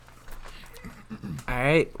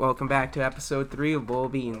Alright, welcome back to episode 3 of Bowl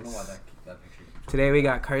Beans. Today we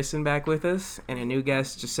got Carson back with us and a new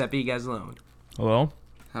guest, Giuseppe Gaslone. Hello.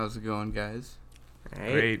 How's it going, guys?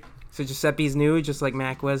 Alright. Great. So Giuseppe's new, just like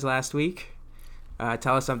Mac was last week.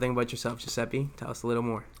 Tell us something about yourself, Giuseppe. Tell us a little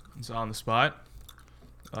more. It's on the spot.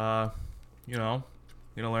 You're gonna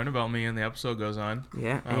learn about me and the episode goes on.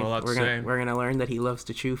 Yeah, I have a lot to say. we're gonna learn that he loves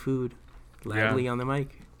to chew food loudly on the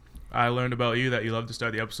mic. I learned about you that you love to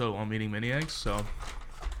start the episode while eating mini eggs, so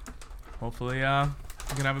hopefully you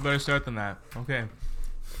can have a better start than that. Okay.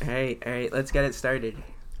 Alright, let's get it started.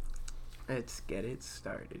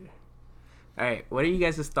 Alright, what are you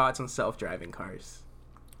guys' thoughts on self-driving cars?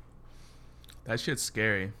 That shit's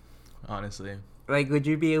scary, honestly. Like, would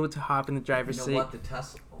you be able to hop in the driver's seat? You know what? The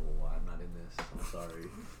Tesla... Oh, I'm not in this. I'm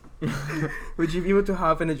sorry. Would you be able to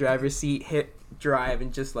hop in the driver's seat, hit drive,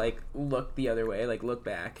 and just, like, look the other way, like, look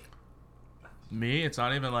back? Me, it's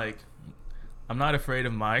not even like... I'm not afraid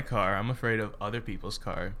of my car. I'm afraid of other people's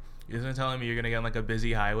car. You're telling me you're going to get on, like, a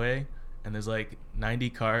busy highway, and there's, like,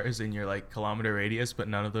 90 cars in your, like, kilometer radius, but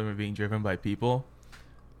none of them are being driven by people,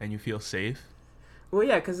 and you feel safe? Well,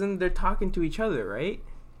 yeah, because then they're talking to each other, right?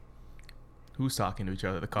 Who's talking to each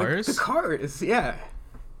other? The cars? The cars, yeah.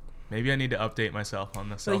 Maybe I need to update myself on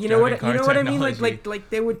the Like, self-driving you know what car I mean? technology. Like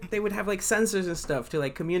they would have like sensors and stuff to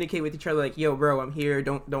like communicate with each other. Like, yo, bro, I'm here.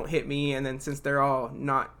 Don't hit me. And then since they're all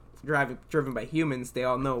not driven by humans, they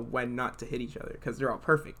all know when not to hit each other because they're all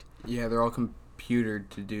perfect. Yeah, they're all computered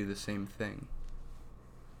to do the same thing.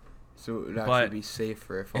 So it would actually be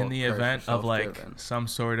safer if all in the cars event were of like self-driven. some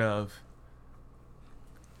sort of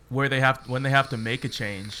when they have to make a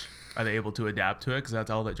change, are they able to adapt to it? Because that's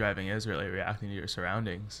all that driving is, really, reacting to your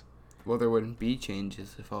surroundings. Well, there wouldn't be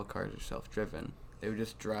changes if all cars are self-driven. They would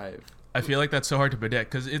just drive. I feel like that's so hard to predict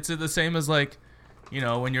because it's the same as like, you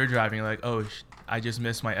know, when you're driving, you're like, oh, I just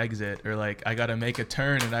missed my exit, or like I gotta make a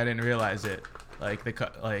turn and I didn't realize it. Like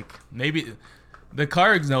maybe the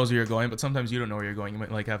car knows where you're going, but sometimes you don't know where you're going. You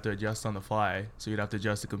might like have to adjust on the fly, so you'd have to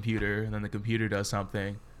adjust the computer, and then the computer does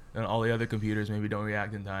something, and all the other computers maybe don't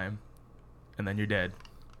react in time, and then you're dead.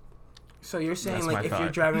 So you're saying That's like my if you're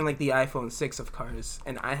thought. driving like the iPhone 6 of cars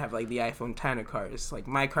and I have like the iPhone 10 of cars, like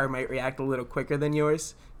my car might react a little quicker than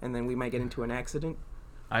yours, and then we might get into an accident.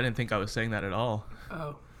 I didn't think I was saying that at all.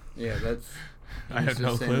 Oh. Yeah, that's... I have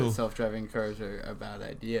no saying clue. that self-driving cars are a bad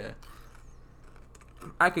idea.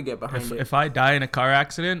 I could get behind it. If I die in a car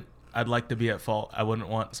accident, I'd like to be at fault. I wouldn't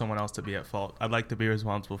want someone else to be at fault. I'd like to be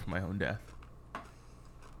responsible for my own death.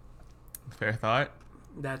 Fair thought?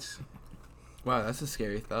 Wow, that's a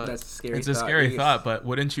scary thought. That's a scary It's thought. a scary thought, but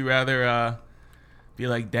wouldn't you rather be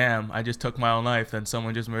like, damn, I just took my own life than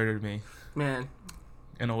someone just murdered me? Man,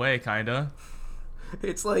 In a way, kinda.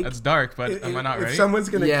 it's like... That's dark, but am I not if right? someone's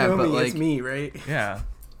gonna Yeah, kill but, me, it's like- me, right? Yeah.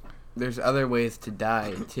 There's other ways to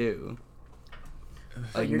die, too.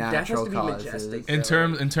 Like your death has natural to be causes. majestic.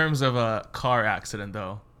 In terms of a car accident,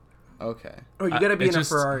 though. Okay. Oh, you gotta be it's in a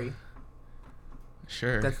just- Ferrari.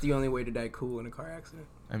 Sure. That's the only way to die cool in a car accident.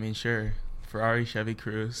 I mean, sure. Ferrari, Chevy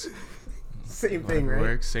Cruise. Same thing, Whatever right?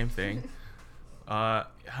 works, same thing.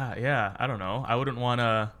 Yeah, I don't know. I wouldn't want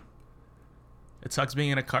to... It sucks being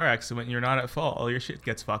in a car accident and you're not at fault. All your shit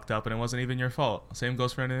gets fucked up and it wasn't even your fault. Same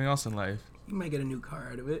goes for anything else in life. You might get a new car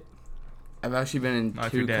out of it. I've actually been in Not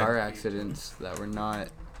if you're 2 dead. car accidents that were not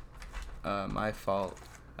my fault.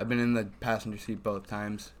 I've been in the passenger seat both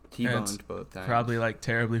times. And it's T-boned both times. Probably like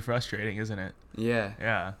terribly frustrating, isn't it? Yeah.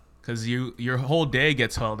 Yeah. Because your whole day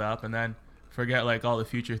gets held up and then forget like all the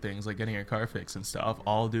future things like getting your car fixed and stuff,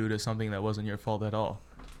 all due to something that wasn't your fault at all.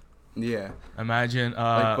 Yeah. Imagine...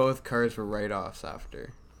 Like both cars were write-offs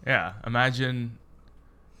after. Yeah, imagine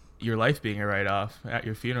your life being a write-off at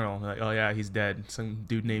your funeral. Like, oh yeah, he's dead. Some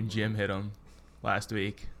dude named Jim hit him last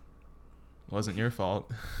week. Wasn't your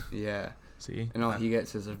fault. Yeah. See? And all he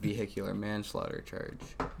gets is a vehicular manslaughter charge.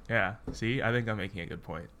 Yeah, see? I think I'm making a good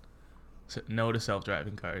point. So, no to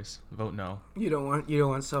self-driving cars. Vote no. You don't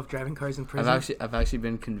want self-driving cars in prison. I've actually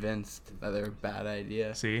been convinced that they're a bad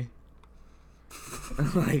idea. See?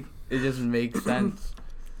 Like, it just makes sense.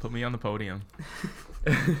 Put me on the podium.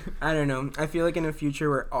 I don't know. I feel like in a future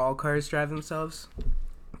where all cars drive themselves,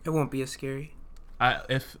 it won't be as scary.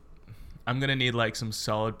 If I'm going to need like some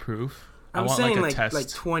solid proof. I'm I want saying like a test. like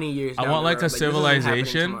 20 years I down want the like road. a This isn't happening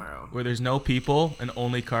civilization tomorrow. where there's no people and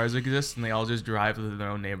only cars exist and they all just drive to their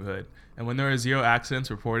own neighborhood. And when there are 0 accidents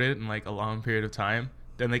reported in like a long period of time,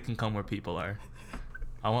 then they can come where people are.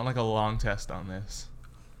 I want like a long test on this.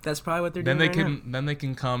 That's probably what they're Then doing they right can then they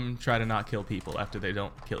can come try to not kill people after they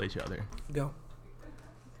don't kill each other. now. Go.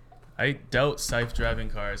 I doubt self-driving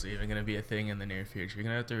cars are even going to be a thing in the near future. You're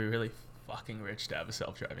going to have to be really fucking rich to have a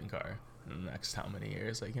self-driving car. in the next how many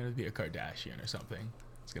years. Like, gonna be a Kardashian or something.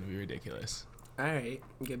 It's gonna be ridiculous. All right,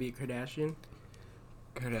 you gonna be a Kardashian?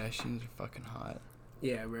 Kardashians are fucking hot.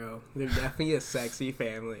 Yeah, bro. They're definitely a sexy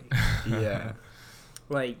family. Yeah.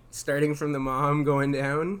 Like, starting from the mom going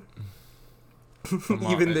down. The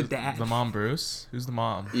mom- Even the is dad. The mom, Bruce. Who's the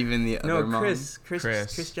mom? Even the No, other mom. Chris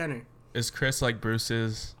Jenner. Is Chris like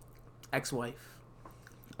Bruce's? Ex-wife.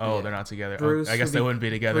 Oh, Yeah. they're not together. Bruce I guess would they be- wouldn't be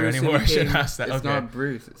together Bruce anymore. I should became- ask that. It's Okay. not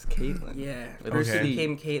Bruce. It's Caitlyn. Yeah. With Bruce a C.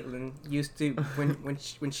 became Caitlyn. Used to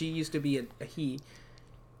when she used to be a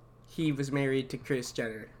he was married to Kris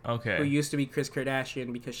Jenner, who Okay. used to be Kris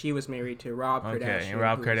Kardashian because she was married to Rob Kardashian. Okay. And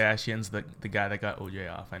Rob who was- Kardashian's the guy that got OJ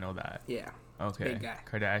off. I know that. Yeah. Okay. Big guy.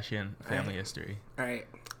 Kardashian family Alright. history. All right.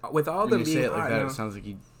 With all When them you say being it like hot, that, no. it sounds like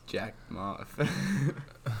you jacked him off.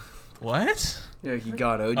 What? Yeah, he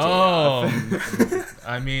got OJ Oh. off.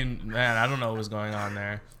 I mean, man, I don't know what was going on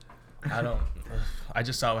there. I don't. I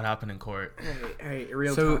just saw what happened in court. All right.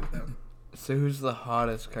 Real So- talk though. So who's the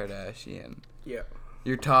hottest Kardashian? Yeah.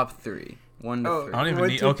 Your top three. 1 to Oh, 3. I don't even One,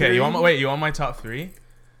 need. two, Okay, you want my three. wait? You want my top three?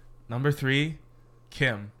 Number 3,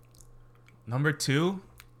 Kim. Number 2,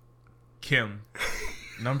 Kim.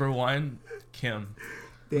 Number 1, Kim.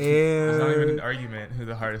 Damn. There's not even an argument who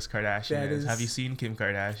the hardest Kardashian That is. is- Have you seen Kim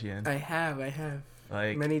Kardashian? I have.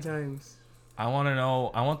 Like, Many times. I want to know.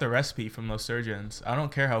 I want the recipe from those surgeons. I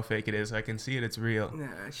don't care how fake it is. I can see it. It's real.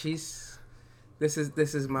 Nah, she's. This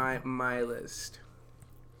is my list.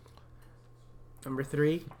 Number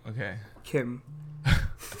 3, Okay. Kim.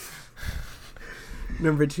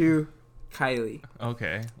 Number 2, Kylie.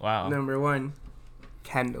 Okay. Wow. Number 1,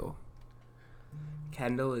 Kendall.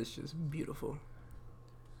 Kendall is just beautiful.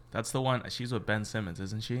 That's the one. She's with Ben Simmons,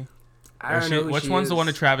 isn't she? I don't know who Which she one's the is. one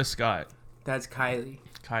to Travis Scott? That's Kylie.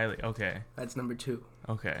 Kylie. Okay. That's number 2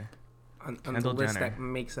 Okay. on the Kendall list Jenner. that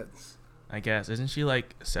makes sense. I guess. Isn't she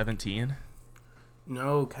like 17?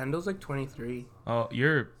 No, Kendall's like 23. Oh,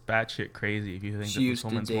 you're batshit crazy if you think She that this used to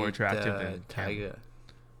woman's date more attractive than Kim. Tyga.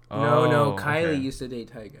 No, Oh, Kylie okay. used to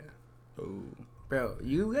date Tyga. Oh. Bro,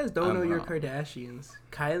 you guys don't I'm know your wrong. Kardashians.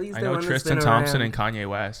 Kylie's I the know one Tristan that's been Thompson around. and Kanye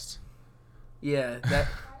West. Yeah, that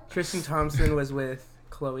Tristan Thompson was with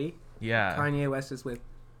Chloe. Yeah. Kanye West is with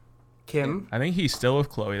Kim. I think he's still with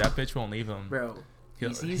Chloe. That bitch won't leave him. Bro, He'll,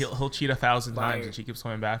 he's he'll cheat 1,000 fire. times and she keeps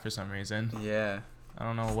coming back for some reason. Yeah. I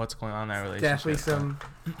don't know what's going on in that relationship. definitely some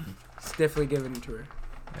stiffly given to her.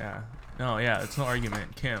 but- Yeah. No, yeah, it's no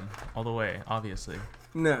argument. Kim, all the way, obviously.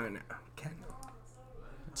 No, Kendall.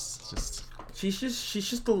 It's just. She's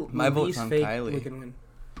just the My vote's least on fake Kylie. looking one.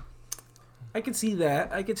 I could see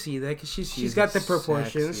that. Because she's She's got a the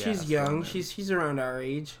proportions. sexy She's ass young. woman. She's around our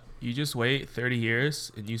age. You just wait 30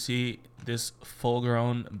 years and you see this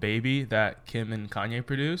full-grown baby that Kim and Kanye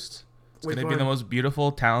produced. It's Which gonna be the one? most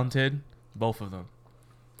beautiful, talented, both of them.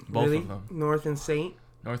 Both really? of them. North and Saint.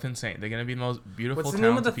 North and Saint. They're gonna be the most beautiful, What's the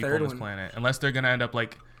name of talented the people third on this one? planet. Unless they're gonna end up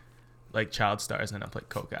like child stars and end up like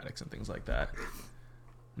coke addicts and things like that.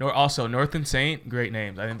 Also, North and Saint, great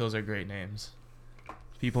names. I think those are great names.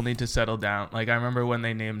 People need to settle down. Like, I remember when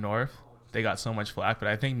they named North, they got so much flack, but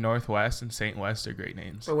I think Northwest and Saint West are great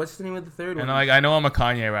names. But what's the name of the third And one? like, I know I'm a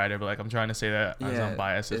Kanye rider, but like, I'm trying to say that as Yeah.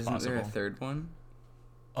 unbiased as Isn't possible. there a third one?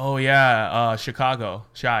 Oh yeah, Chicago,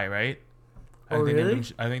 Shy, right? Oh, they really? named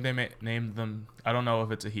him, I think they named them. I don't know if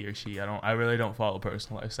it's a he or she. I really don't follow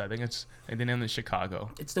personal life. So I think they named them Chicago.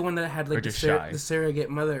 It's the one that had Or like just Shy. the surrogate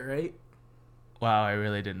mother, right? Wow, I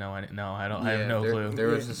really didn't know. No, I don't. I have no there, clue. There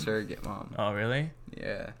was Yeah. a surrogate mom. Oh really?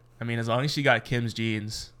 Yeah. I mean, as long as she got Kim's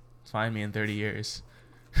genes, find me in 30 years.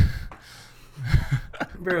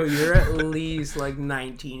 Bro, you're at least like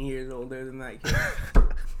 19 years older than that kid.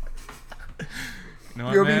 You know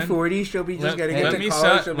what, You'll man? be 40. She'll be just getting let into me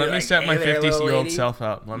college. she'll be let me like, set my "Hey there, little 50-year-old lady." self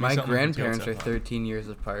up. Let me My set 50-year-old grandparents are self up. 13 years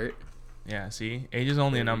apart. Yeah, see, age is only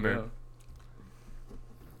a There you number. go.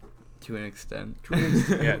 To an extent.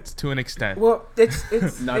 Yeah, it's to an extent. Well, it's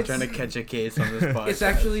Not it's, trying to catch a case on this podcast. It's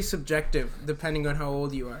actually subjective depending on how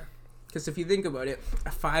old you are. Because if you think about it, a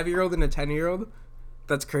 5-year-old and a 10-year-old,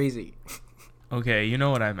 that's crazy. Okay, you know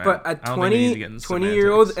what I meant. But a I don't think we need to get into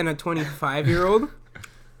 20-year-old semantics. and a 25-year-old,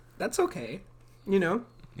 that's okay. You know,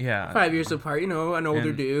 Yeah. 5 years apart. You know, an older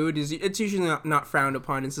And- dude it's usually not frowned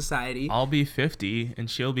upon in society. I'll be 50 and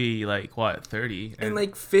she'll be like what 30 And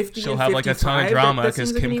like 50, she'll and have like a ton of 55, drama that because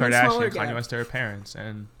seems like Kim an even smaller Kardashian gap. Kanye West to her parents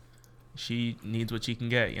and she needs what she can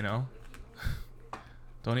get, you know.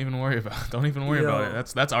 Don't even worry about Yo. it.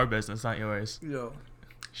 That's our business, not yours. Yo,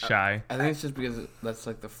 Shy. I think it's just because that's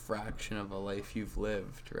like the fraction of a life you've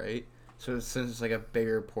lived, right? So since it's like a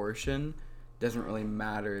bigger portion, doesn't really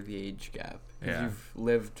matter the age gap. 'Cause Yeah. You've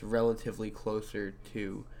lived relatively closer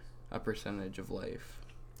to a percentage of life.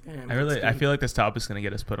 Damn, I feel like this topic's gonna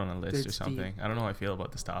get us put on a list or It's something. I don't know how I feel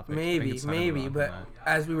about this topic. I think maybe, it's time to move on but from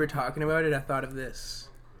as we were talking about it, I thought of this.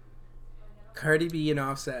 Cardi B and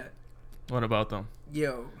Offset. that. What about them?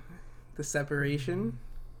 Yo, the separation.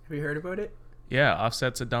 Have you heard about it? Yeah,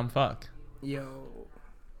 Offset's a dumb fuck. Yo,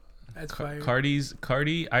 that's fire.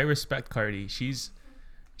 Cardi. I respect Cardi. She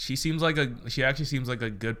actually seems like a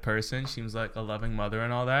good person. She seems like a loving mother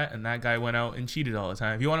and all that. And that guy went out and cheated all the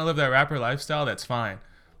time. If you want to live that rapper lifestyle, that's fine.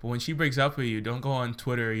 But when she breaks up with you, don't go on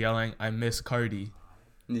Twitter yelling, "I miss Cardi."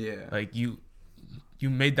 Yeah. Like you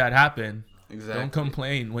made that happen. Exactly. Don't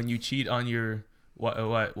complain when you cheat on your what.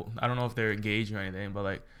 I don't know if they're engaged or anything, but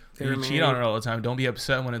like you cheat on her all the time. Don't be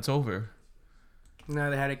upset when it's over. No,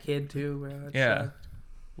 they had a kid too, bro. That Yeah.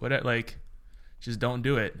 sucked. Just don't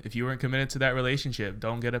do it. If you weren't committed to that relationship,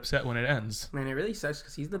 don't get upset when it ends. Man, it really sucks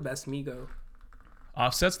because he's the best Migo.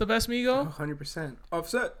 Offset's the best Migo? 100%.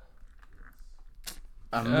 Offset.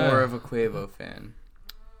 I'm more of a Quavo fan.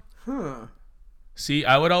 Huh. See,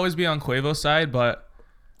 I would always be on Quavo's side, but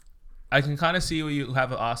I can kind of see where you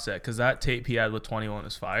have an Offset because that tape he had with 21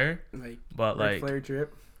 was fire. But Ric Flair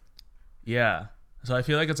drip. Yeah. So I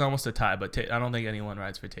feel like it's almost a tie, but I don't think anyone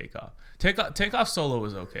rides for Takeoff. Takeoff solo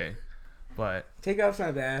was okay, but Takeoff's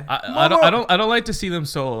not bad. I don't like to see them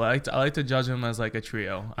solo. I like to judge them as like a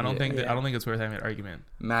trio. I don't think it's worth having an argument.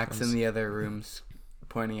 Max in the other rooms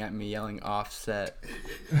pointing at me, yelling Offset.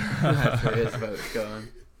 That's where his vote's going.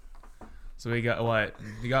 So we got what?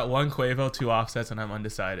 We got one Quavo, 2 Offsets, and I'm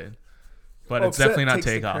undecided. But it's Offset definitely not takes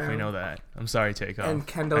the Takeoff. We crown. know that. I'm sorry, Takeoff. And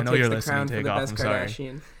Kendall I know takes you're the listening, crown for the Takeoff. best I'm sorry.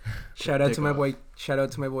 Kardashian. Shout out to my Takeoff. boy. Shout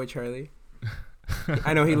out to my boy Charlie.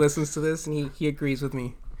 I know he listens to this and he agrees with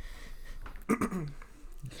me.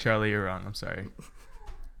 Charlie, you're wrong. I'm sorry.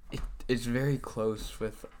 It's very close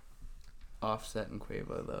with Offset and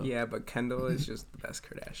Quavo though. Yeah, but Kendall is just the best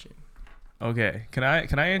Kardashian. Okay, can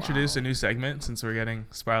I introduce Wow. a new segment since we're getting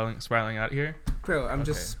spiraling out here? Bro, I'm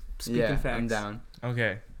just speaking facts. I'm down.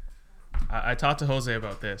 Okay, I talked to Jose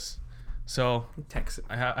about this, so Texas.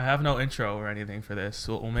 I have no intro or anything for this.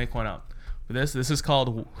 So we'll make one up. For this is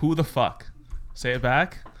called Who the Fuck. Say it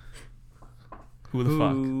back. Who the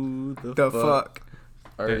fuck? Who The fuck.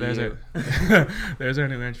 are There's you? there's our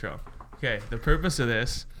new intro. Okay, the purpose of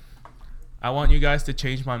this, I want you guys to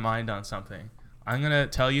change my mind on something. I'm gonna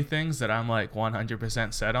tell you things that I'm like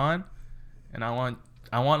 100% set on, and I want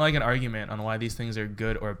like an argument on why these things are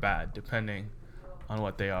good or bad, depending on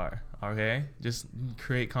what they are. Okay, just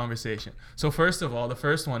create conversation. So first of all, the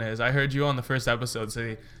first one is I heard you on the first episode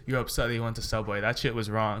say you're upset that you went to Subway. That shit was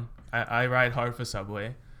wrong. I ride hard for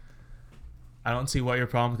Subway. I don't see what your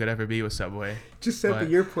problem could ever be with Subway. Just said But that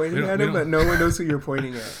you're pointing we at don't- him, but no one knows who you're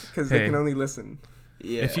pointing at because they Hey. can only listen.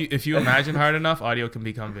 Yeah. If you imagine hard enough, audio can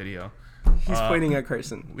become video. He's pointing at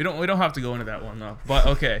Carson. We don't have to go into that one though. But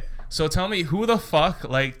okay, so tell me, who the fuck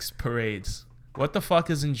likes parades? What the fuck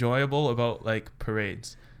is enjoyable about like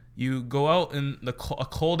parades? You go out in a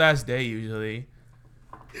cold ass day usually.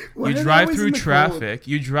 Why You are they drive always through in the cold? traffic.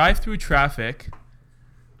 You drive through traffic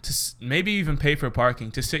to maybe even pay for parking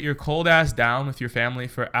to sit your cold ass down with your family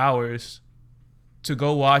for hours to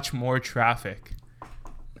go watch more traffic,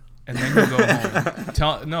 and then you go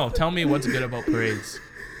home. Tell me what's good about parades.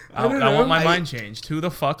 I don't know. want my mind changed. Who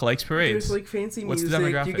the fuck likes parades? There's like fancy What's the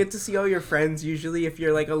music. You demographic? get to see all your friends usually if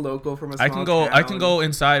you're like a local from a small I can town. go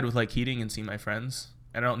inside with like heating and see my friends.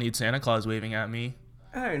 I don't need Santa Claus waving at me.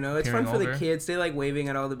 I don't know. It's fun peering for the over. kids. They like waving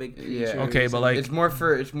at all the big Yeah. creatures. Okay, but like it's more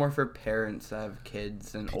for parents that have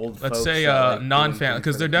kids and old let's folks. say that like doing non-family, things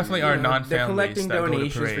because for there the definitely are community. They're non-families collecting that go to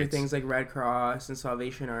donations for parades. things like Red Cross and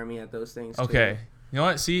Salvation Army at those things. too. Okay, you know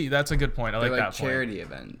what? See, that's a good point. I They're like like that point. charity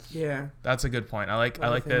events. Yeah, That's a good point. I like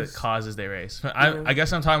Other the things. causes they raise. Yeah. I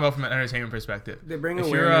guess I'm talking about from an entertainment perspective. they bring If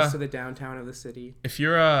you're awareness a- to the downtown of the city. If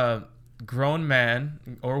you're a grown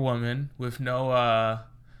man or woman with no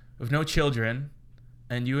children,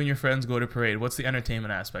 and you and your friends go to parade, what's the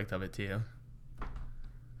entertainment aspect of it to you?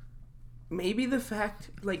 Maybe the fact,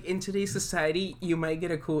 like in today's society, you might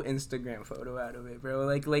get a cool Instagram photo out of it, bro.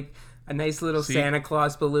 Like a nice little See? Santa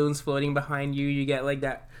Claus balloons floating behind you. You get like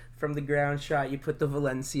that from the ground shot. You put the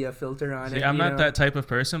Valencia filter on it. See, I'm you not know? that type of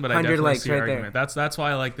person, but I 100 definitely likes see your right there. argument. That's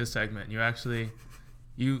why I like this segment. You actually,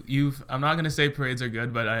 you've. I'm not gonna say parades are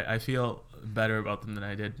good, but I feel better about them than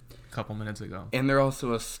I did a couple minutes ago. And they're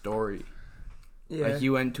also a story. Yeah. Like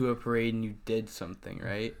you went to a parade and you did something,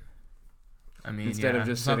 right? I mean, Instead yeah, of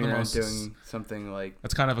just it's not sitting the around most- doing something like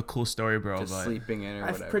That's kind of a cool story, bro. just But sleeping in or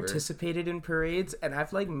I've whatever. participated in parades and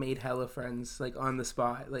I've like made hella friends like on the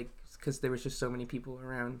spot, like because there was just so many people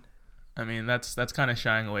around. I mean, that's kind of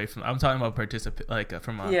shying away from. I'm talking about from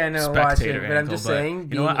a watching, spectator but I'm angle. just But saying.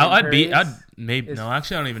 you know what? being in I'd parades maybe is no.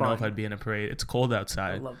 Actually, I don't even know if fun. I'd be in a parade. It's cold I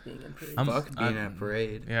outside. love being in parades. Fuck being in a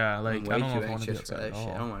parade. Yeah, I'm like way I don't know too if I want to be anxious for outside that at shit.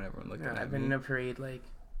 I all. don't want everyone looking No, at I've me. been in a parade like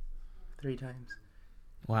 3 times.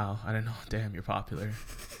 Wow, I didn't know. Damn, you're popular.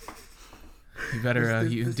 You better.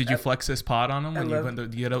 Did you flex this pot on them when you went to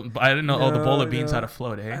get out? I didn't know. Oh, the bowl of beans had a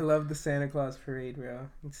float, eh? I love the Santa Claus parade, bro.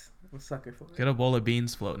 I'm a sucker for it. Get a bowl of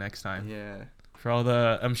beans float next time. Yeah. For all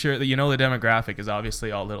the, I'm sure that the demographic is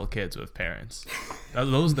obviously all little kids with parents.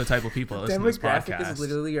 Those are the type of people that listen to this Demographic podcast. is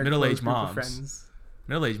literally our Middle-aged close group of moms. friends.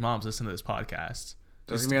 Middle-aged moms listen to this podcast.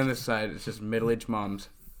 Doesn't be on this side. It's just middle-aged moms.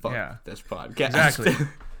 Fuck Yeah. this podcast. Exactly.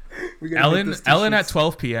 We gotta make those Ellen at t-shirts.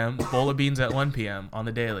 12 p.m., bowl of beans at 1 p.m. on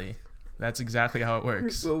the daily. That's exactly how it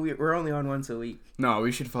works. Well, we're only on once a week. No,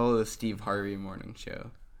 we should follow the Steve Harvey morning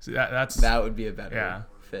show. So that's That would be a better Yeah.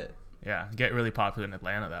 fit. yeah. Get really popular in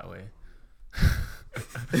Atlanta that way.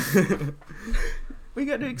 We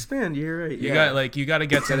got to expand. You're right. You got to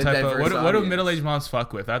get some Get a type of what diverse do audience. middle-aged moms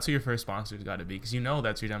fuck with? That's who your first sponsor's got to be, because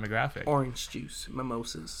that's your demographic. Orange juice,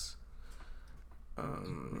 mimosas,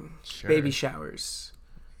 Sure. baby showers.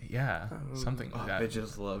 Yeah, something Oh, like that.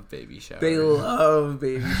 bitches love baby showers. They love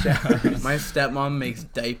baby showers. My stepmom makes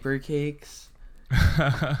diaper cakes.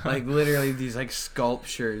 Like literally these like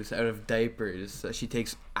sculptures out of diapers that she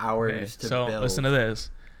takes hours Okay, to so build. listen to this.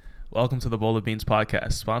 Welcome to the Bowl of Beans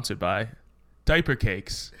podcast, sponsored by Diaper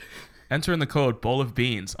Cakes. Enter in the code Bowl of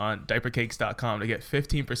Beans on diapercakes.com to get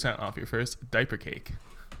 15% off your first diaper cake.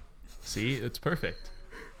 See, it's perfect.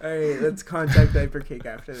 All right, let's contact Diaper Cake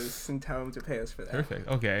after this and tell them to pay us for that. Perfect.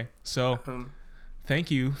 Okay, so thank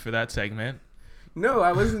you for that segment. No,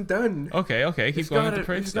 I wasn't done. Okay, keep going with the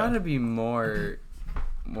praise There's stuff. gotta be more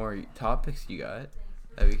topics you got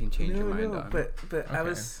that we can change your mind on. but Okay.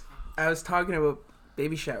 I was talking about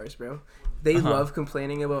baby showers, bro. They love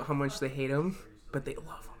complaining about how much they hate them, but they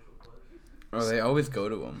love them. Oh, they always go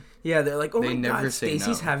to them. Yeah, they're like, oh They my never god, say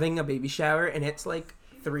Stacy's no. having a baby shower and it's like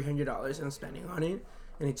 $300 I'm spending on it,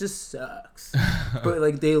 and it just sucks. But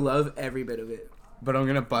like they love every bit of it. But I'm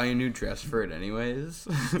gonna buy a new dress for it anyways.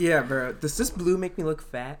 Yeah, bro. Does this blue make me look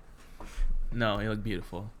fat? No, you look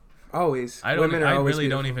beautiful. Always. I Women are always really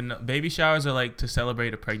don't beautiful. even know. Baby showers are like to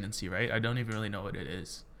celebrate a pregnancy, right? I don't even really know what it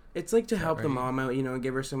is. It's like to help the right? mom out,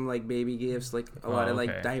 give her some like baby gifts, like a lot of like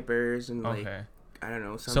okay. diapers and like Okay. I don't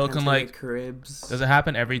know, So sometimes can, for, like- cribs. Does it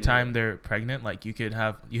happen every time they're pregnant? Like you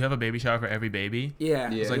have a baby shower for every baby?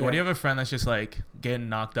 Yeah. Yeah. It's like, what do you have a friend that's just like getting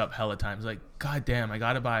knocked up hella times? Like, god damn, I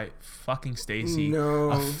gotta buy fucking Stacy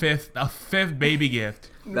No. a fifth baby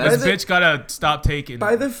gift. By This the- bitch gotta stop taking.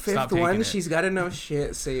 By the stop fifth taking one, it. she's got enough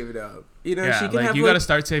shit saved up. Yeah, she can like have you gotta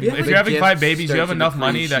start saving. you have, If like, you're having 5 gifts babies, you start have to enough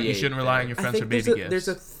money that you depreciate shouldn't rely on your I friends for think baby gifts. there's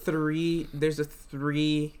a three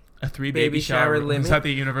A 3 baby baby shower shower limit. Is that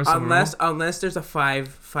the universal unless there's a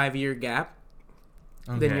 5-year gap,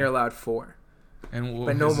 rule? then Okay. you're allowed 4. And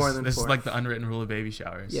but no this more is- than this 4. is like the unwritten rule of baby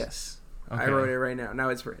showers. Yes. Okay. I wrote it right now. Now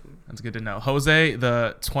it's written. That's good to know. Jose,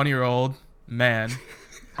 the 20-year-old man,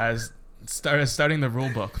 has starting the rule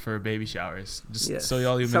book for baby showers. Just Yes. so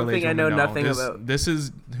all you Something middle-aged I know women nothing this, about. This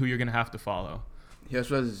is who you're gonna have to follow. He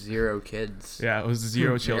also has 0 kids. Yeah, it was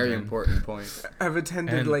 0 Very children. important point. I've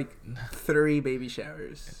attended And- like 3 baby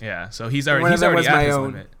showers. Yeah, so he's One already of them was at my his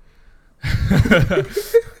own. limit.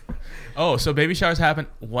 Oh, so baby showers happen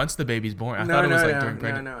once the baby's born. I thought it was like during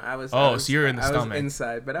pregnancy. No. I was. Oh, I was, so you're in the I stomach. was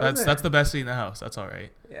inside, but I was That's the best seat in the house. That's all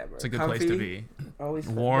right. Yeah, bro. It's a good place to Comfy, be. Always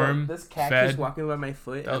Warm, This cat fed. just walking by my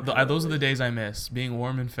foot. Those are the days I miss, being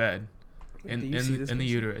warm and fed Do in you see this the picture?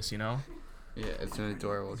 uterus. You know. Yeah, it's an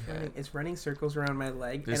adorable cat. It's running circles around my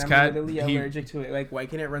leg, This and I'm cat, literally he- allergic to it. Like, why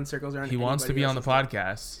can't it run circles around? He wants to anybody be on the else's leg?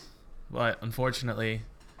 podcast, but unfortunately,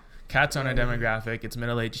 cats aren't a demographic. It's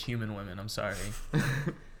middle-aged human women. I'm sorry.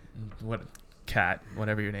 What cat,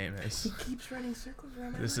 whatever your name is. He keeps running circles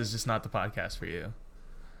around my This leg. is just not the podcast for you.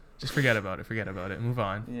 Just forget about it. Forget about it. Move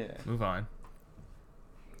on. Yeah, Move on.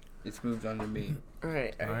 it's moved on to me. All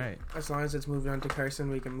right. All right. As long as it's moved on to Carson,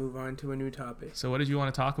 we can move on to a new topic. So what did you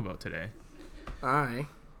want to talk about today?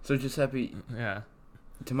 So Giuseppe, Yeah.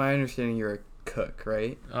 to my understanding, you're a cook,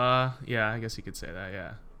 right? Yeah, I guess you could say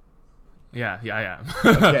that. Yeah, I am.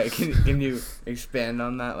 Okay, can you expand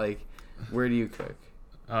on that? Like, where do you cook?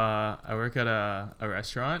 I work at a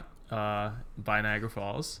restaurant by Niagara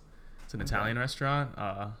Falls. It's an Italian restaurant.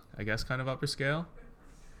 I guess kind of upper scale.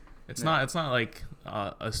 It's Yeah. not like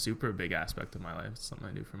a super big aspect of my life. It's something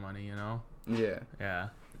I do for money, you know. Yeah. Yeah.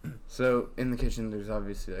 So in the kitchen, there's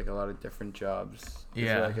obviously like a lot of different jobs. Is there,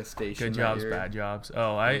 Yeah. like a station. Good that jobs, you're- bad jobs.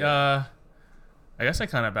 Oh, I guess I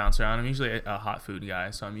kind of bounce around. I'm usually a hot food guy,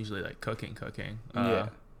 so I'm usually like cooking. Yeah.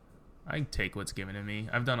 I take what's given to me.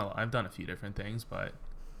 I've done a few different things, but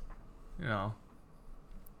you know,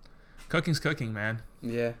 cooking's cooking, man.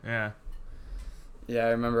 Yeah. Yeah. Yeah, I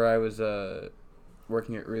remember I was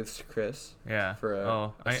working at Ruth's Chris. Yeah. For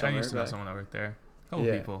I summer used to know back. someone that worked there. A couple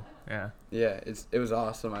Yeah. people. Yeah. Yeah, it was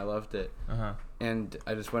awesome. I loved it. Uh-huh. And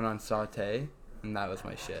I just went on saute, and that was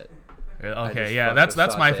my shit. Okay, just yeah, fucked that's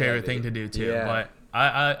with my saute favorite heavy. thing to do too. Yeah. But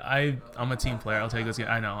I'm a team player. I'll take this game.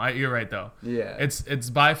 I know. You're right though. Yeah. It's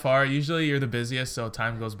by far usually you're the busiest, so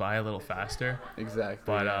time goes by a little faster. Exactly.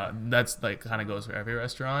 But yeah. that's like kind of goes for every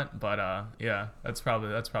restaurant. But yeah, that's probably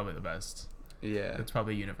the best. Yeah. It's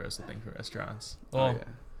probably a universal thing for restaurants. Oh, Well, yeah.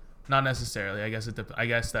 not necessarily. I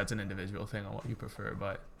guess that's an individual thing on what you prefer.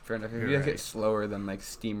 But Fair enough. If You're you make right. it slower than like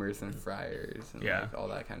steamers and fryers and Yeah. like all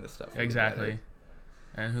that kind of stuff. would be exactly. better.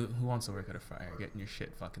 And who wants to work at a fryer, getting your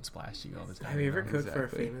shit fucking splashed to you all the time? Have you ever know? cooked for a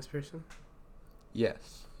Exactly. famous person?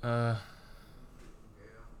 Yes. I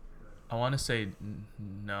want to say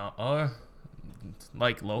no, or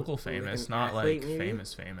like local Like famous, an not athlete, like maybe?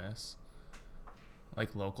 famous.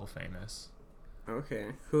 Like local famous. Okay.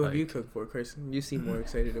 Who have you Like- cooked for, Carson? You seem more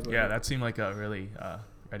excited about Yeah, it. that seemed like a really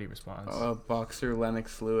ready response. Boxer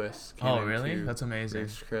Lennox Lewis. came Oh, really? into That's amazing.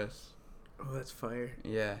 Ruth's Chris. Oh, that's fire.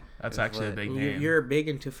 Yeah. That's it was actually a lit. big You- name. You're big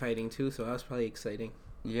into fighting too, so that was probably exciting.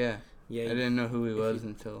 Yeah. Yeah. I didn't know who he if was you-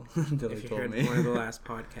 until he If you told heard me. one of the last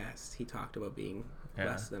podcasts, he talked about being Yeah.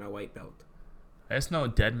 less than a white belt. I just know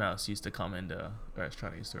Deadmau5 used to come into a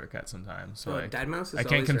restaurant I used to work at sometimes. So like, Dead Mouse is I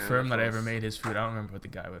can't always around confirm that I close. ever made his food. I don't remember what the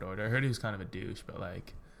guy would order. I heard he was kind of a douche, but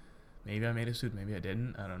like, maybe I made his food, maybe I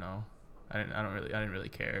didn't. I don't know. I didn't really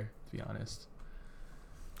care, to be honest.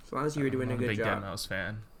 As long as you were doing I'm a good big job. Deadmau5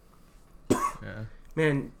 fan. Yeah.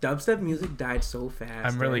 Man, dubstep music died so fast.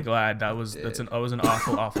 I'm really eh? glad that was an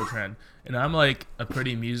awful trend. And I'm like a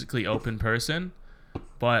pretty musically open person,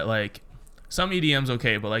 but like some EDM's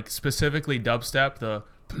okay, but like specifically dubstep, the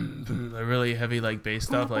really heavy like bass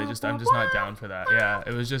stuff, I'm just not down for that. Yeah,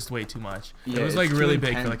 it was just way too much. Yeah, it was it's like too really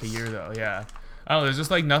big for like a intense. year though. Yeah, I don't know. There's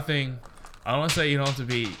just like nothing. I don't want to say you don't have to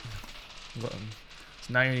be. Well,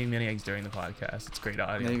 now you're eating mini eggs during the podcast. It's great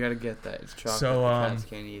audio. Now you gotta get that. It's chocolate. So, the cats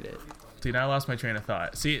can't eat it. Dude, I lost my train of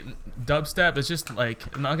thought. See, dubstep is just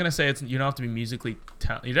like, I'm not gonna say it's, you don't have to be musically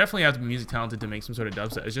talented. You definitely have to be music talented to make some sort of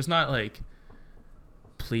dubstep. It's just not like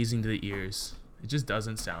pleasing to the ears. It just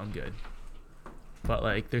doesn't sound good. But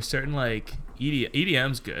like, there's certain like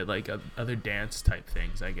EDM's good, like other dance type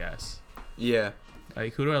things, I guess. Yeah.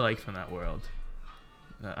 Like, who do I like from that world?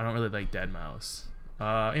 I don't really like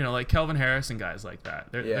Deadmau5. You know, like Kelvin Harris and guys like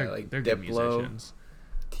that. They're like good Diplo, musicians.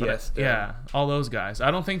 But, Tiesto. yeah, all those guys. I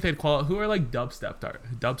don't think they'd qualify. Who are like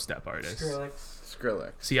dubstep artists? Skrillex.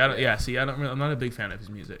 Skrillex. See, I'm not a big fan of his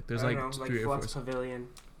music. There's like three or four. Pavilion.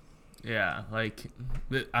 Yeah, like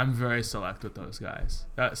I'm very select with those guys.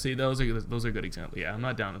 Those are good examples. Yeah, I'm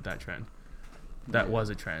not down with that trend. That was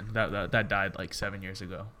a trend. That died like 7 years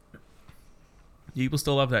ago. People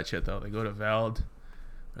still love that shit though. They go to Veld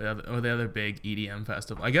or the other big EDM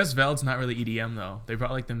festival. I guess Veld's not really EDM though. They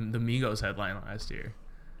brought like the Migos headline last year.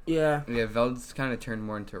 Yeah. Yeah, Veld's kind of turned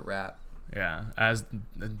more into rap. Yeah, as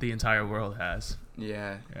the entire world has.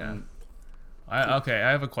 Yeah. Yeah. and I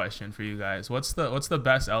have a question for you guys. What's the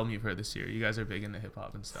best album you've heard this year? You guys are big into hip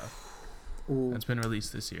hop and stuff. Ooh. That's been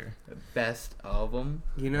released this year. the best album.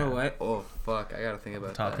 You know Yeah. what? Oh fuck! I gotta think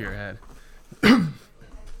about Top that. of your head.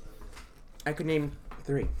 I could name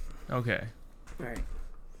 3. Okay. All right.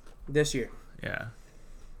 This year. Yeah.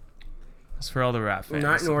 It's for all the rap fans.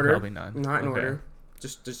 Not in order. Probably none. Not in Okay. order.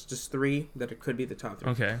 Just 3 that it could be the top 3.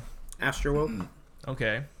 Okay. Astroworld.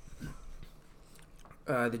 Okay.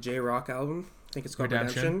 The J Rock album. I think it's called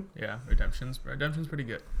Redemption. Yeah, Redemption's pretty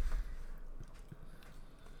good.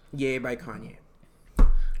 Yay by Kanye.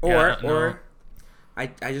 Yeah, Or I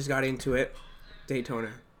just got into it. Daytona.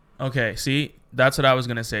 Okay, see, that's what I was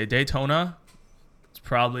gonna say. Daytona, it's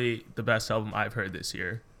probably the best album I've heard this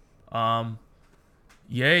year.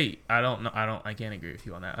 Yay, I can't agree with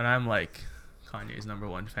you on that. And I'm like Kanye's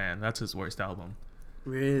 #1 fan. That's his worst album.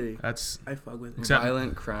 Really? That's I fuck with it. Except-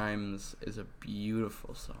 Violent Crimes is a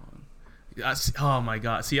beautiful song. oh my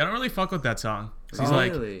god. See, I don't really fuck with that song. He's Oh,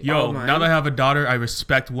 like, really? yo, Oh, now that I have a daughter, I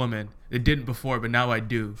respect women. It didn't before, but now I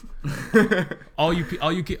do. all you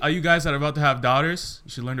guys that are about to have daughters,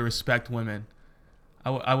 you should learn to respect women.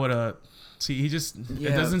 I would see. He just it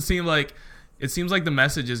Yeah. doesn't seem like. It seems like the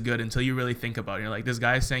message is good until you really think about it. You're like, this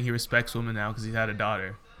guy is saying he respects women now because he's had a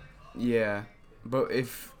daughter. Yeah, but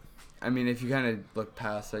if you kind of look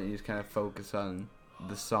past that, you just kind of focus on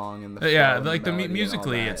the song and the Yeah, flow and like the melody and all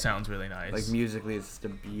musically, that. it sounds really nice. Like musically, it's just a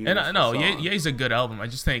beautiful. And no, song. Ye's a good album. I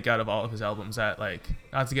just think out of all of his albums, that like,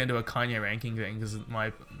 not to get into a Kanye ranking thing, because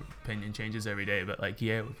opinion changes every day, but like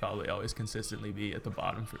Ye would probably always consistently be at the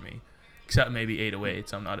bottom for me. Except maybe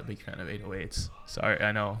 808s. I'm not a big fan of 808s. Sorry,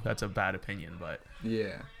 I know that's a bad opinion, but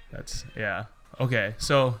Yeah. that's Okay,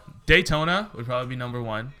 so Daytona would probably be number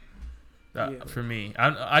one Yeah. for me.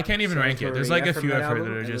 I can't even rank it. There's like a few I've heard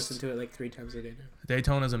that are I just. listen to it like 3 times a day now.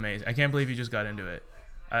 Daytona's amazing. I can't believe you just got into it.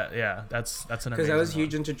 Yeah, that's an amazing. Because I was one.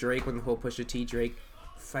 huge into Drake when the whole Pusha T Drake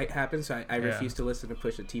fight happened, so I refused to listen to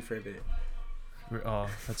Pusha T for a bit. Oh,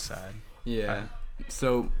 that's sad. Yeah.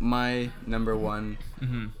 So my number one,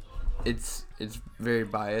 Mm-hmm. it's very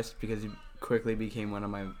biased because he quickly became one of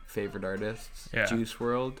my favorite artists. Yeah. Juice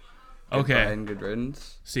World. Okay. Goodbye and Good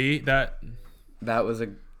Riddance. See that? That was a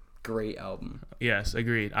great album. Yes,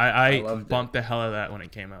 agreed. I I loved bumped the hell out of that when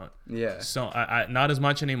it came out. Yeah. So I not as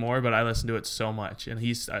much anymore, but I listen to it so much, and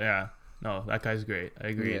he's no, that guy's great. I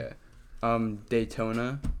agree. Yeah.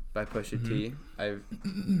 Daytona by Pusha T.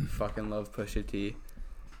 Mm-hmm. I fucking love Pusha T.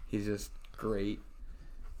 He's just great.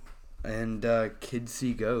 And Kids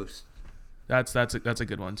See Ghost. That's a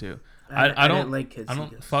good one too. I don't didn't like Kids I See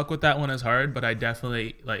don't Ghost. fuck with that one as hard, but I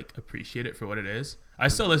definitely like appreciate it for what it is. I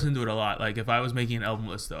still listen to it a lot. Like if I was making an album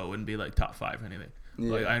list though, it wouldn't be like top 5 or anything.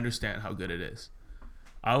 Yeah. Like I understand how good it is.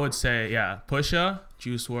 I would say Pusha,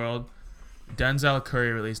 Juice World, Denzel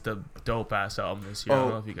Curry released a dope ass album this year. I don't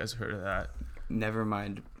know if you guys heard of that. Never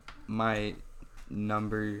mind. My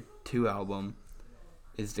number 2 album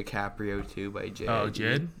is DiCaprio 2 by J. Oh,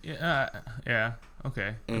 Jid? Yeah.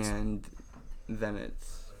 Okay. And then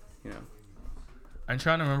it's, I'm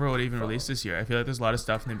trying to remember what even released this year. I feel like there's a lot of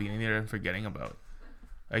stuff in the beginning that I'm forgetting about.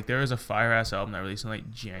 Like there was a fire ass album that released in like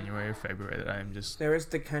January or February that I'm just. There was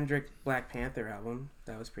the Kendrick Black Panther album.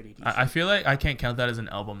 That was pretty decent. I feel like I can't count that as an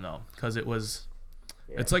album though, because it was.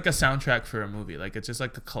 Yeah. It's like a soundtrack for a movie. Like it's just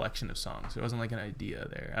like a collection of songs. It wasn't like an idea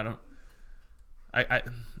there. I don't.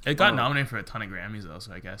 It got nominated for a ton of Grammys though,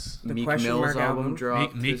 so I guess. The Meek Question Mill's Mark album album?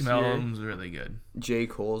 dropped. Meek this Mill year. album's really good. J.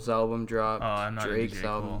 Cole's album dropped. Oh, I'm not into Drake's J.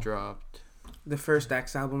 album Cole. dropped. The first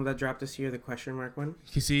X album that dropped this year, the Question Mark one.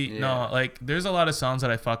 You see, Yeah. no, like there's a lot of songs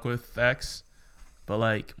that I fuck with X, but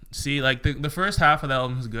like, see, like the first half of the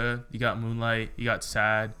album is good. You got Moonlight, you got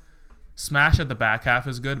Sad, Smash at the back half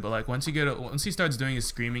is good, but like once he starts doing his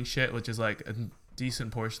screaming shit, which is like a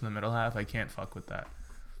decent portion of the middle half, I can't fuck with that.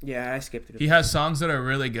 Yeah, I skipped it. He has songs that are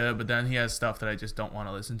really good, but then he has stuff that I just don't want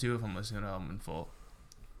to listen to if I'm listening to him in full.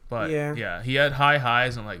 But yeah, he had high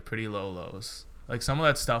highs and like pretty low lows. Like some of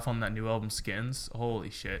that stuff on that new album Skins, holy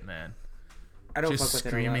shit, man. I don't Just fuck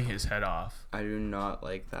with screaming it a lot. his head off. I do not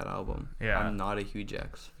like that album. Yeah. I'm not a huge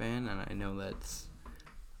X fan, and I know that's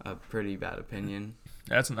a pretty bad opinion.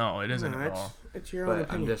 It isn't No, at all. it's your own But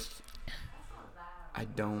opinion. I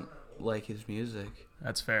don't like his music.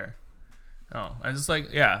 That's fair. No, I just like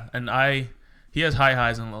and he has high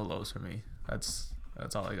highs and low lows for me. That's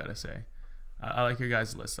all I gotta say. I like your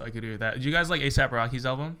guys' list, so I could do that. Did you guys like A$AP Rocky's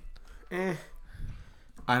album?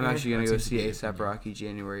 I'm actually gonna That go seems to see be A$AP Rocky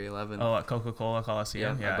January 11th. Oh, at Coca-Cola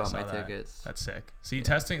Coliseum. Yeah, I bought saw my that. tickets. That's sick. See,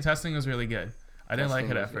 testing was really good. I didn't like it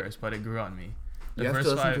Testing at was first, but it grew on me. You have to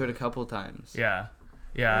listen to it a couple times. Yeah,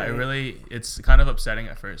 Right. it's kind of upsetting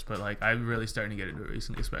at first, but like I'm really starting to get into it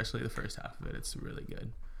recently, especially the first half of it. It's really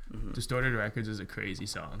good. Mm-hmm. Distorted Records is a crazy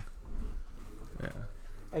song. Yeah.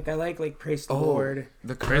 Like I like Praise the Oh, Lord.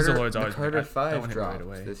 the Praise the Carter, Lord's the always Carter that 5 one hit me right dropped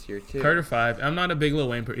away. this year too. Carter 5. I'm not a big Lil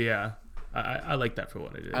Wayne I like that for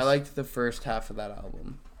what it is. I liked the first half of that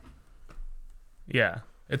album. Yeah.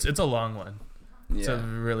 It's a long one. It's a Yeah.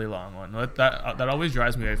 really long one. That always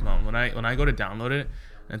drives me away from it. When I go to download it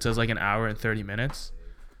and it says like an hour and 30 minutes,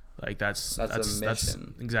 like that's a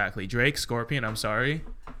mission. exactly. Drake, Scorpion, I'm sorry.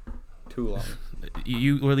 Too long.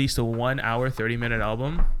 You released a 1 hour 30-minute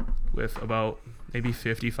album with about maybe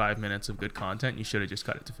 55 minutes of good content. You should have just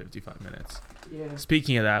cut it to 55 minutes. Yeah.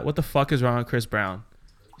 Speaking of that, what the fuck is wrong with Chris Brown?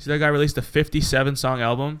 You see that guy released a 57-song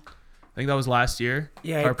album? I think that was last year.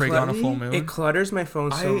 Yeah. Heartbreak on a Full Moon. It clutters my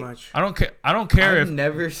phone so much. I don't care I've if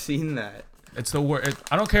never seen that. it's the word.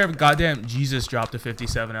 I don't care if goddamn Jesus dropped a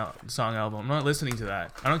 57-song album. I'm not listening to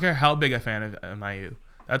that. I don't care how big a fan of MIU.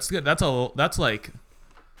 That's good. That's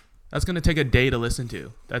gonna take a day to listen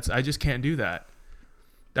to. I just can't do that.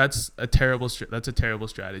 That's a terrible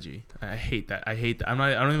strategy. I hate that. I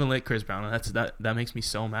don't even like Chris Brown. That makes me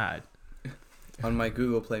so mad. On my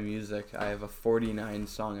Google Play Music, I have a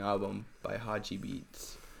 49-song album by Haji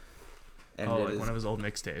Beats. And One of his old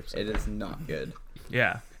mixtapes. it is not good.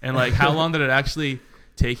 Yeah, and like, how long did it actually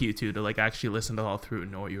take you to like actually listen to all through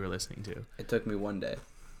and know what you were listening to? It took me one day.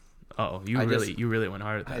 Oh, you really went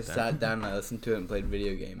hard at that. I sat down and I listened to it and played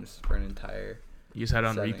video games for an entire... You just had it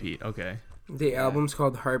on setting. repeat. Okay. The album's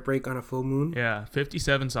called Heartbreak on a Full Moon. Yeah,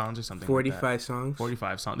 57 songs or something. 45 like that. songs.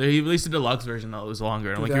 45 songs. They released a deluxe version though. It was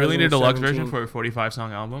longer. I'm like, you really need a deluxe version for a 45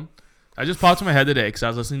 song album? I just popped in my head today because I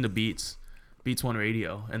was listening to Beats One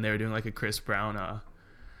Radio, and they were doing like a Chris Brown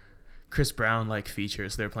like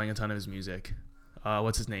features. They were playing a ton of his music.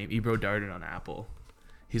 What's his name? Ebro Darden on Apple.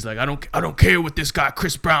 He's like, I don't care what this guy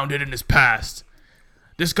Chris Brown did in his past.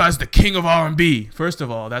 This guy's the king of R&B. First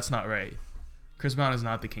of all, that's not right. Chris Brown is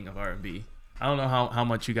not the king of R&B. I don't know how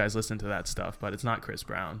much you guys listen to that stuff, but it's not Chris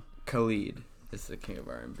Brown. Khalid is the king of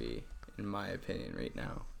R&B, in my opinion, right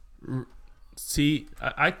now. See,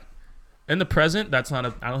 I in the present, I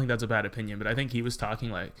don't think that's a bad opinion, but I think he was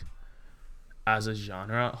talking like as a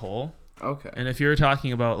genre whole. Okay. And if you're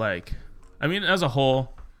talking about like, I mean, as a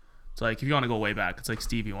whole, it's like if you want to go way back, it's like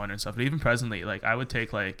Stevie Wonder and stuff. But even presently, like I would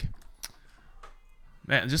take like,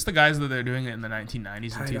 man, just the guys that they're doing it in the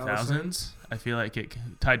 1990s and 2000s. I feel like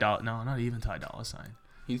Ty Dolla, no, not even Ty Dolla $ign.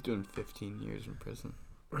 He's doing 15 years in prison.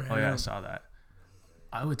 Oh yeah, I saw that.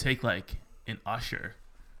 I would take like an Usher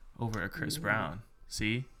over a Chris Brown.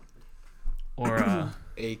 See, or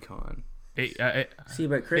Akon. See,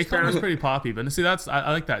 but Chris Akon Brown was pretty poppy, but see,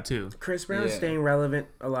 I like that too. Chris Brown is staying relevant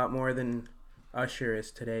a lot more than Usher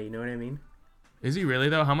is today. You know what I mean? Is he really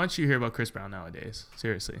though? How much do you hear about Chris Brown nowadays?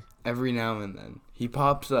 Seriously. Every now and then he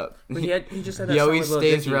pops up. But he just had that he song always with Lil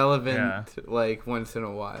stays Dicky. relevant, like once in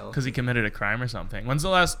a while. Because he committed a crime or something. What's the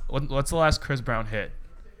last Chris Brown hit?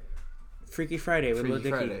 Freaky Friday with Lil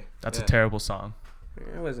Dicky. That's a terrible song.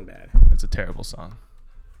 It wasn't bad. That's a terrible song.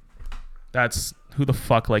 That's who the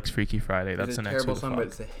fuck likes Freaky Friday? That's the next terrible song, but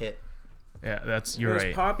it's a hit. Yeah, you're it was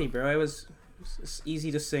right. poppy, bro. It was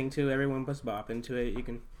easy to sing to. Everyone was bopping to it.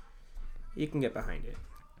 You can get behind it.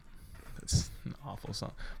 It's an awful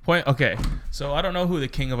song. Okay, so I don't know who the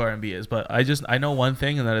king of R&B is, but I know one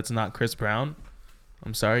thing, and that it's not Chris Brown.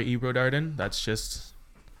 I'm sorry, Ebro Darden.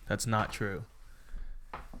 That's not true.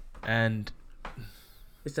 And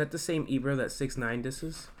is that the same Ebro that 6ix9ine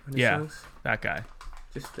disses on his songs? That guy.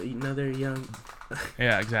 Just another young.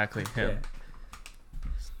 Yeah, exactly. Him.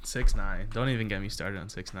 Yeah. 6ix9ine. Don't even get me started on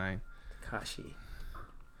 6ix9ine. Kashi.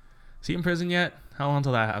 Is he in prison yet? How long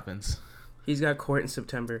till that happens? He's got court in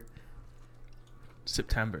September.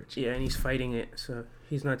 September. Geez. Yeah, and he's fighting it, so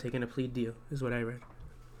he's not taking a plea deal, is what I read.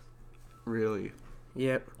 Really?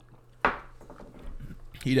 Yep.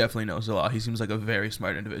 He definitely knows a lot. He seems like a very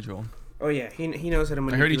smart individual. Oh yeah, he knows how to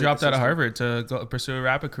manipulate. I heard he dropped out of Harvard to go pursue a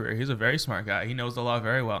rapper career. He's a very smart guy. He knows the law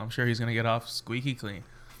very well. I'm sure he's gonna get off squeaky clean.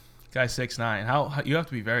 Guy 6ix9ine. How you have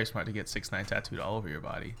to be very smart to get 6ix9ine tattooed all over your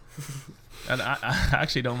body. And I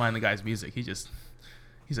actually don't mind the guy's music.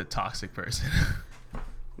 He's a toxic person.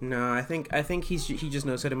 No, I think he just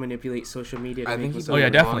knows how to manipulate social media. To make Oh yeah,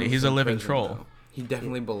 definitely. He's a living troll. Though. He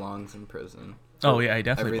definitely belongs in prison. Oh yeah, he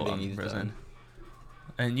definitely belongs in prison. Done.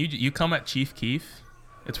 And you come at Chief Keef,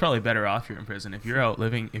 it's probably better off you're in prison. If you're out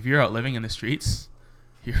living in the streets,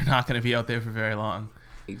 you're not going to be out there for very long.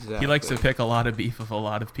 Exactly. He likes to pick a lot of beef with a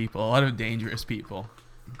lot of people, a lot of dangerous people.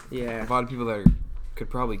 Yeah. A lot of people that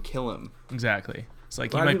could probably kill him. Exactly. It's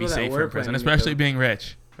like he might be safer in prison, especially being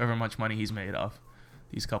rich. However much money he's made off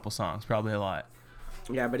these couple songs, probably a lot.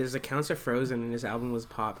 Yeah, but his accounts are frozen and his album was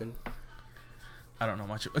popping. I don't know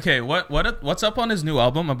much. Okay, what's up on his new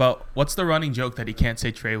album about? What's the running joke that he can't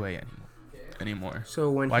say Treyway anymore?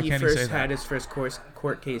 So when he first had his first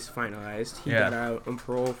court case finalized, he got out on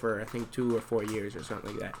parole for I think 2 or 4 years or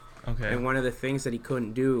something like that. Okay. And one of the things that he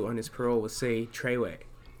couldn't do on his parole was say Treyway.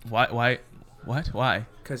 Why? What? Why?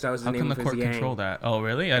 Because that was the name of his gang. How can the court control that? Oh,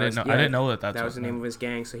 really? I didn't know that. That was the name of his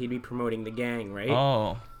gang, so he'd be promoting the gang, right?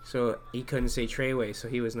 Oh. So he couldn't say Treyway, so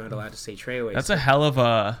he was not allowed to say Treyway. That's a hell of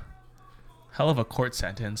a court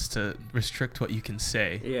sentence to restrict what you can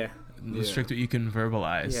say. Yeah. Restrict what you can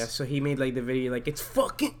verbalize. Yeah. So he made like the video like it's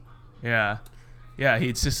fucking. Yeah. Yeah.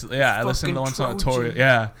 He's just I listened to the ones on Tori.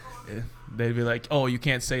 Yeah. They'd be like, oh, you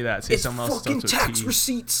can't say that. Say something else. It's fucking tax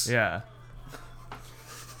receipts. Yeah.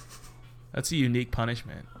 That's a unique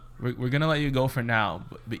punishment. We're gonna let you go for now,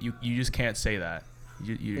 but you just can't say that.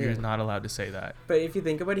 You're not allowed to say that. But if you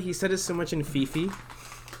think about it, he said it so much in Fifi,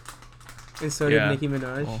 and so did Nicki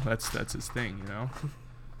Minaj. Well, that's his thing, you know.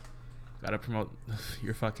 Gotta promote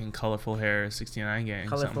your fucking colorful hair 69 gang.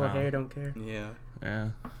 Colorful somehow. hair, don't care. Yeah.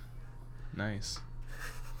 Yeah. Nice.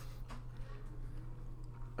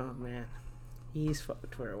 Oh man, he's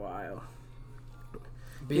fucked for a while.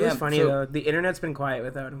 But It was funny though. The internet's been quiet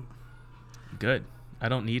without him. Good. I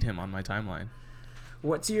don't need him on my timeline.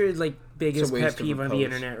 What's your biggest pet peeve on the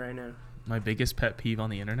internet right now? My biggest pet peeve on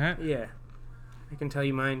the internet? Yeah, I can tell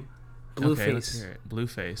you mine. Blueface. Okay, let's hear it.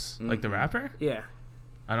 Blueface, like the rapper? Yeah.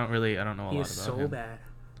 I don't know a lot about him. He's so bad.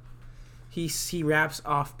 he raps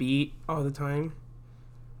off beat all the time,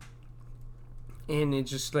 and it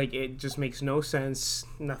just makes no sense.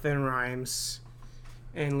 Nothing rhymes,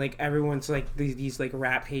 and like everyone's like these like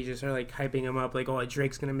rap pages are like hyping him up, like, oh,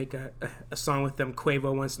 Drake's gonna make a song with them.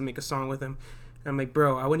 Quavo wants to make a song with him. And I'm like,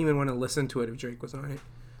 bro, I wouldn't even want to listen to it if Drake was on it.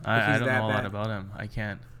 I don't know a lot about him. I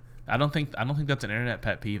can't. I don't think that's an internet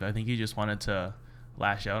pet peeve. I think you just wanted to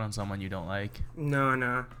lash out on someone you don't like.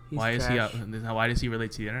 No. Why is he out? Why does he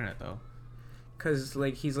relate to the internet though? Because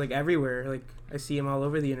like he's like everywhere. Like I see him all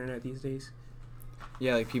over the internet these days.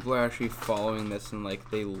 Yeah, like people are actually following this and like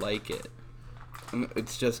they like it. And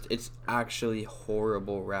it's actually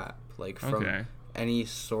horrible rap. Like from any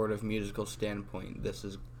sort of musical standpoint, this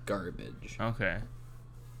is garbage. Okay.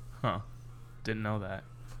 Huh. Didn't know that.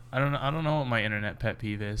 I don't know what my internet pet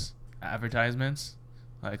peeve is. Advertisements,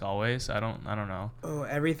 like always. I don't know. Oh,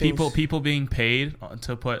 everything. People being paid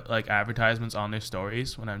to put like advertisements on their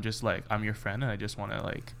stories when I'm just like, I'm your friend and I just want to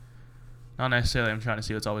like, not necessarily I'm trying to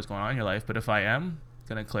see what's always going on in your life, but if I am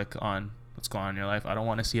gonna click on what's going on in your life, I don't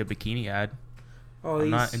want to see a bikini ad. I'm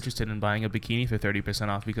not interested in buying a bikini for 30%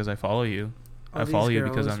 off because I follow you. I follow you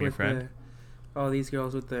because I'm your friend. All these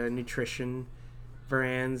girls with the nutrition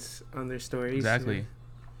brands on their stories. Exactly.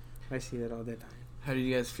 I see that all the time. How do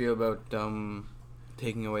you guys feel about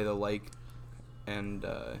taking away the like and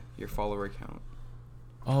your follower count?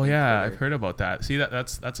 Oh yeah, I've heard about that. See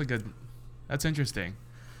that's interesting.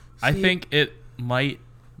 I think it might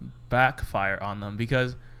backfire on them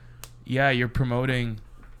because yeah, you're promoting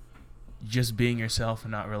just being yourself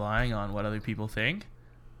and not relying on what other people think.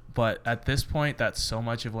 But at this point, that's so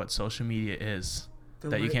much of what social media is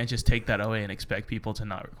that you can't just take that away and expect people to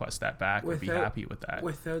not request that back or be happy with that.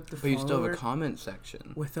 But you still have a comment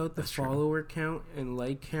section. Without the follower count and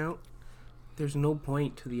like count, there's no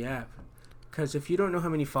point to the app. Because if you don't know how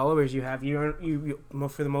many followers you have, you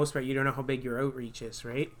for the most part, you don't know how big your outreach is,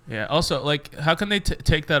 right? Yeah. Also, like, how can they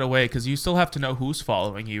take that away? Because you still have to know who's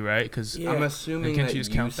following you, right? Because I'm assuming that you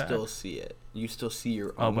still see it. You still see your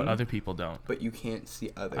own. Oh, but other people don't. But you can't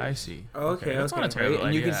see others. I see. Okay. That's not a terrible idea.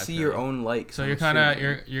 And you can see your own likes. So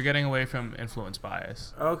you're getting away from influence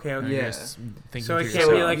bias. Okay. Yeah. So it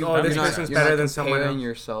can't be like, oh, this person's better than someone else. Comparing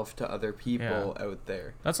yourself to other people out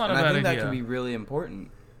there. That's not a bad idea. I think that can be really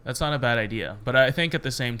important. That's not a bad idea. But I think at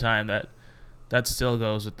the same time that still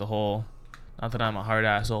goes with the whole, not that I'm a hard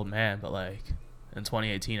ass old man, but like in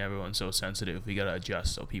 2018 everyone's so sensitive. We gotta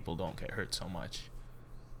adjust so people don't get hurt so much.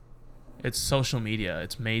 It's social media.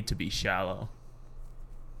 It's made to be shallow.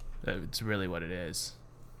 It's really what it is.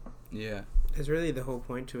 Yeah. It's really the whole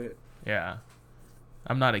point to it. Yeah.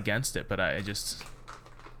 I'm not against it, but I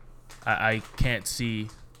can't see.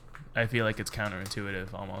 I feel like it's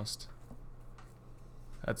counterintuitive almost.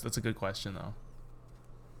 That's a good question though.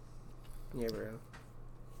 Yeah, bro.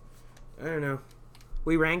 I don't know.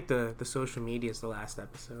 We ranked the social medias the last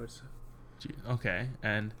episode. So. Okay,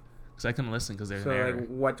 and because I couldn't listen because there's an error. error.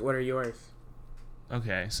 Like, what are yours?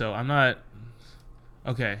 Okay, so I'm not.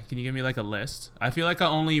 Okay, can you give me like a list? I feel like I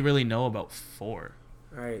only really know about 4.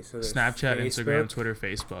 All right, so there's Snapchat, Facebook, Instagram, Twitter,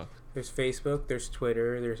 Facebook. There's Facebook, there's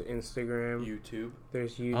Twitter, there's Instagram, YouTube.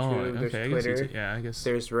 There's YouTube, okay, there's Twitter. I guess.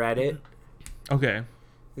 There's Reddit. Okay.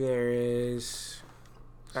 There is,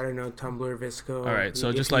 I don't know, Tumblr, Visco. All right,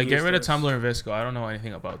 so just like get rid of Tumblr and Visco. I don't know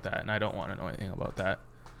anything about that, and I don't want to know anything about that.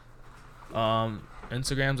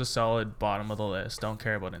 Instagram's a solid bottom of the list. Don't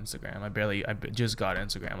care about Instagram. I just got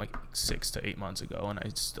Instagram like 6 to 8 months ago, and I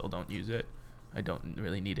still don't use it. I don't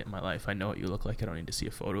really need it in my life. I know what you look like. I don't need to see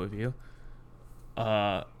a photo of you.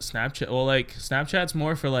 Snapchat. Well, like Snapchat's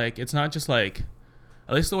more for like, it's not just like,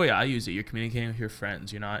 at least the way I use it, you're communicating with your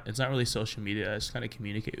friends. It's not really social media. I just kind of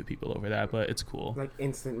communicate with people over that, but it's cool. Like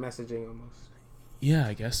instant messaging almost. Yeah,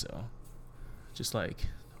 I guess so. Just like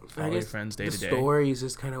follow your friends day to day. The stories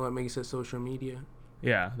is kind of what makes it social media.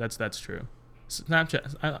 Yeah, that's true.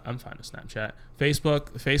 Snapchat, I'm fine with Snapchat.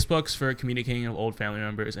 Facebook's for communicating with old family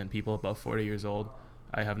members and people above 40 years old.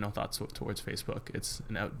 I have no thoughts towards Facebook.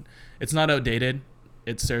 It's not outdated.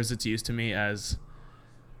 It serves its use to me as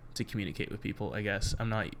to communicate with people, I guess. I'm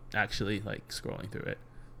not actually like scrolling through it.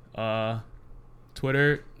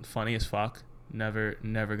 Twitter, funny as fuck. Never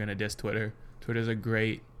gonna diss Twitter. Twitter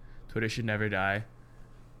should never die.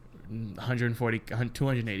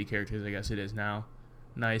 280 characters, I guess it is now.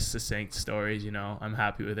 Nice, succinct stories, I'm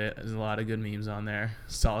happy with it. There's a lot of good memes on there.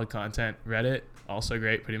 Solid content. Reddit, also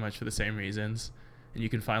great, pretty much for the same reasons. And you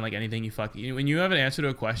can find like anything when you have an answer to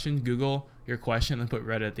a question, Google your question and put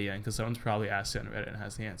Reddit at the end, because someone's probably asked it on Reddit and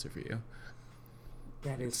has the answer for you.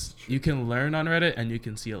 That is true. You can learn on Reddit and you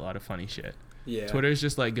can see a lot of funny shit. Yeah. Twitter's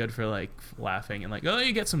just like good for like laughing and like, oh,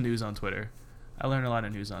 you get some news on Twitter. I learn a lot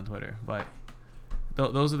of news on Twitter, but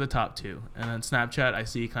those are the top two. And then Snapchat I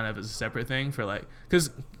see kind of as a separate thing for like, because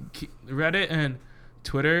Reddit and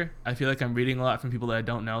Twitter, I feel like I'm reading a lot from people that I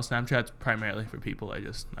don't know. Snapchat's primarily for people I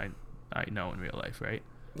know in real life, right?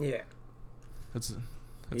 Yeah. That's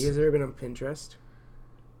you guys ever been on Pinterest?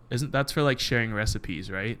 That's for like sharing recipes,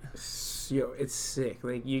 right? Yo, it's sick.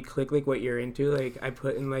 Like you click like what you're into. Like I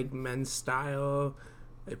put in like men's style.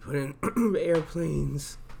 I put in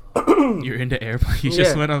airplanes. You're into airplanes. You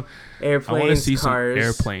just went on airplanes. I want to see cars, some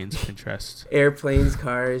airplanes. Pinterest. Airplanes,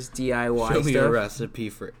 cars, DIY Show me stuff. a recipe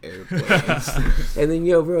for airplanes. And then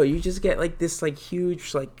bro, you just get like this like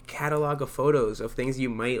huge like catalog of photos of things you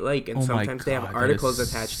might like, and sometimes they have articles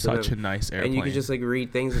attached to them. Such a nice airplane. And you can just like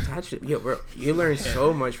read things attached to it. Bro, you learn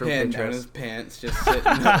so much from Hand Pinterest. down his pants, just sitting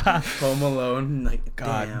up, home alone. Like,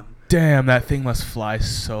 damn, that thing must fly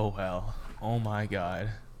so well. Oh my god.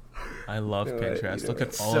 I love Pinterest. Look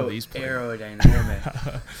at all of these planes.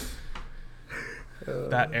 Aerodynamic.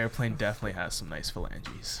 That airplane definitely has some nice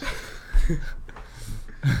phalanges.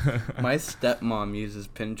 My stepmom uses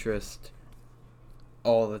Pinterest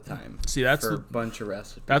all the time. See, that's for a bunch of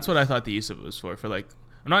recipes. That's what I thought the use of it was for. For like,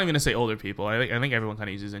 I'm not even gonna say older people. I think everyone kind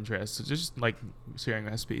of uses Pinterest. It's just like sharing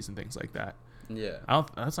recipes and things like that. Yeah.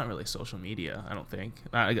 That's not really social media. I don't think.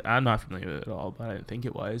 I'm not familiar with it at all, but I didn't think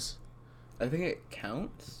it was. I think it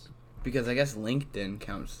counts. Because I guess LinkedIn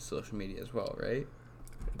counts as social media as well, right?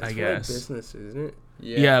 That's I guess. for, like, business, isn't it?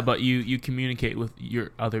 Yeah, but you communicate with your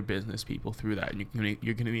other business people through that, and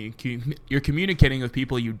you're communicating with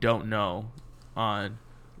people you don't know on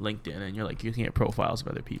LinkedIn, and you're looking at profiles of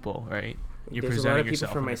other people, right? You're There's a lot of people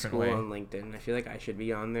yourself from in my a different school way. on LinkedIn. I feel like I should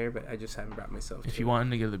be on there, but I just haven't brought myself. If to you wanted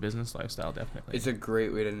to get the business lifestyle, definitely. It's a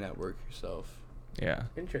great way to network yourself. Yeah.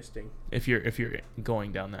 Interesting. If you're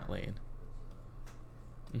going down that lane.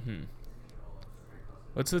 Mhm.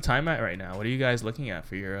 What's the time at right now? What are you guys looking at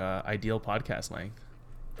for your ideal podcast length?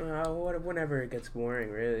 Whenever it gets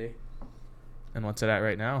boring, really. And what's it at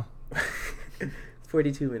right now?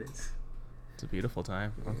 42 minutes. It's a beautiful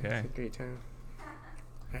time. Okay. It's a great time.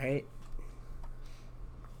 All right.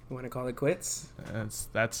 You want to call it quits?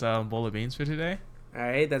 That's bowl of beans for today. All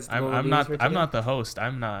right, that's the I'm not the host.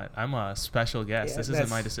 I'm a special guest. Yeah, this isn't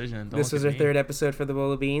my decision. This was our third episode for the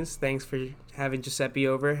Bowl of Beans. Thanks for having Giuseppe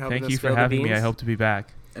over. Thank you for having me. I hope to be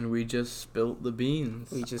back. And we just spilt the beans.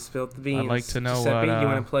 We just spilt the beans. I'd like to know Giuseppe, what you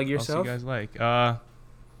want to plug yourself? Else you guys like?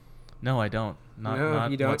 No, I don't.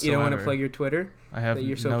 Not you don't. Whatsoever. You don't want to plug your Twitter? I have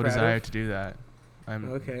no desire to do that.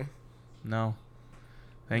 Okay. No.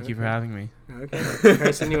 Thank you for having me. Okay.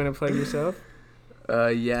 Carson, you want to plug yourself?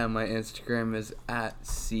 Yeah, my Instagram is at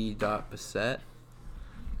c.bissette.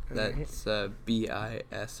 That's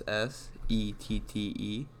BISSETTE.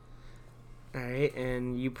 All right,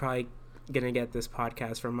 and you probably gonna get this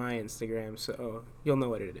podcast from my Instagram, so you'll know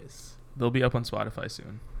what it is. They'll be up on Spotify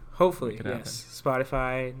soon. Hopefully, yes.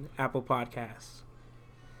 Spotify, Apple Podcasts.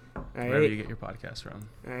 All right. Wherever you get your podcast from.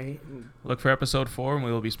 All right. Look for episode 4, and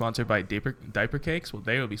we will be sponsored by Diaper Cakes. Well,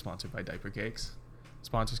 they will be sponsored by Diaper Cakes.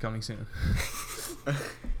 Sponsors coming soon.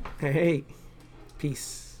 Hey,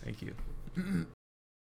 peace. Thank you.